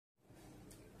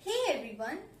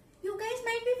everyone. You guys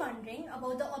might be wondering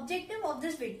about the objective of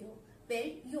this video. Well,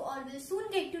 you all will soon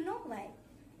get to know why.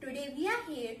 Today we are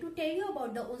here to tell you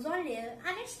about the ozone layer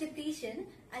and its depletion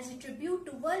as a tribute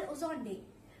to World Ozone Day.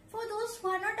 For those who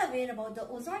are not aware about the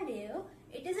ozone layer,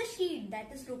 it is a sheet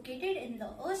that is located in the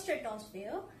Earth's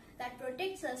stratosphere that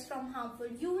protects us from harmful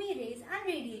UV rays and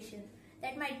radiation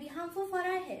that might be harmful for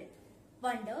our health.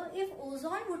 Wonder if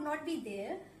ozone would not be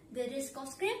there, the risk of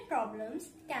skin problems,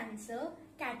 cancer,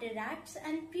 cataracts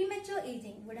and premature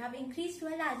aging would have increased to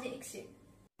a larger extent.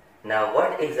 Now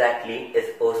what exactly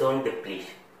is ozone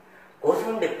depletion?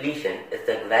 Ozone depletion is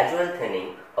the gradual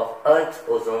thinning of Earth's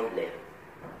ozone layer.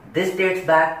 This dates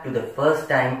back to the first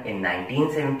time in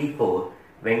 1974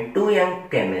 when two young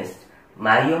chemists,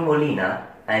 Mario Molina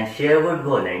and Sherwood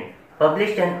Rowland,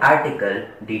 published an article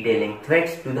detailing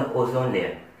threats to the ozone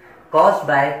layer caused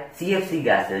by CFC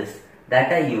gases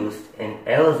that are used in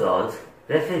aerosols,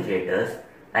 refrigerators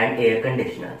and air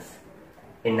conditioners.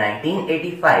 In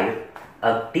 1985,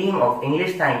 a team of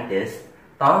English scientists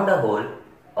found a hole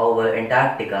over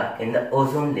Antarctica in the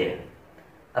ozone layer.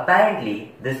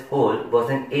 Apparently, this hole was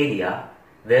an area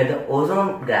where the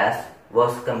ozone gas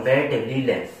was comparatively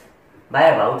less, by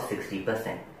about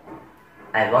 60%.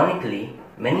 Ironically,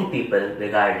 many people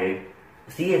regarded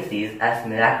CFCs as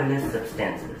miraculous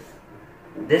substances.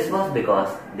 This was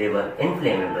because they were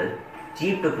inflammable,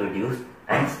 cheap to produce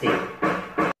and stable.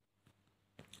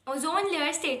 Ozone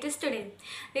layer status today.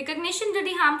 Recognition to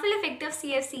the harmful effect of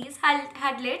CFCs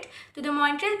had led to the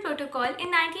Montreal Protocol in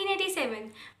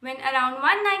 1987, when around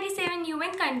 197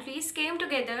 UN countries came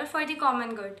together for the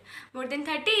common good. More than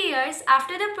 30 years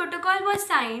after the protocol was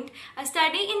signed, a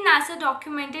study in NASA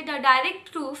documented a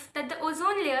direct proof that the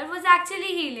ozone layer was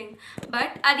actually healing.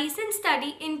 But a recent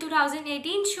study in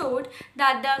 2018 showed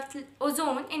that the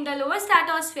ozone in the lower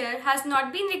stratosphere has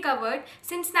not been recovered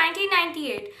since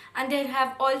 1998, and there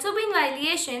have also been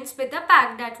violations with the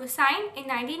pact that was signed in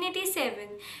 1987.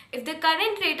 If the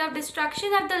current rate of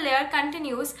destruction of the layer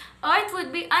continues, Earth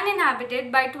would be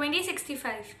uninhabited by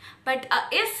 2065. But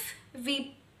if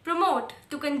we promote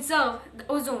to conserve the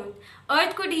ozone,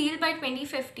 Earth could heal by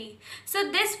 2050.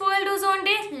 So this World Ozone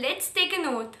Day, let's take an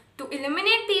oath to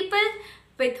illuminate people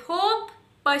with hope,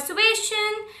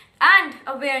 persuasion and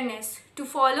awareness to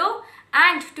follow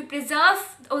and to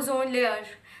preserve the ozone layer.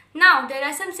 Now, there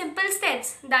are some simple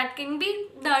steps that can be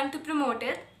done to promote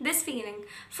this feeling.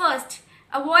 First,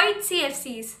 avoid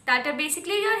CFCs, that are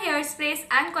basically your hairsprays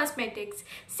and cosmetics.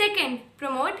 Second,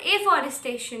 promote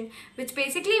afforestation, which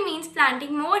basically means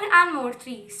planting more and more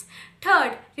trees.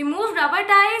 Third, remove rubber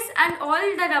tires and all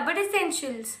the rubber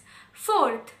essentials.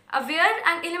 Fourth, aware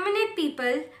and illuminate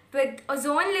people with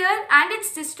ozone layer and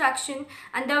its destruction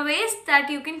and the ways that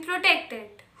you can protect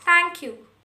it. Thank you.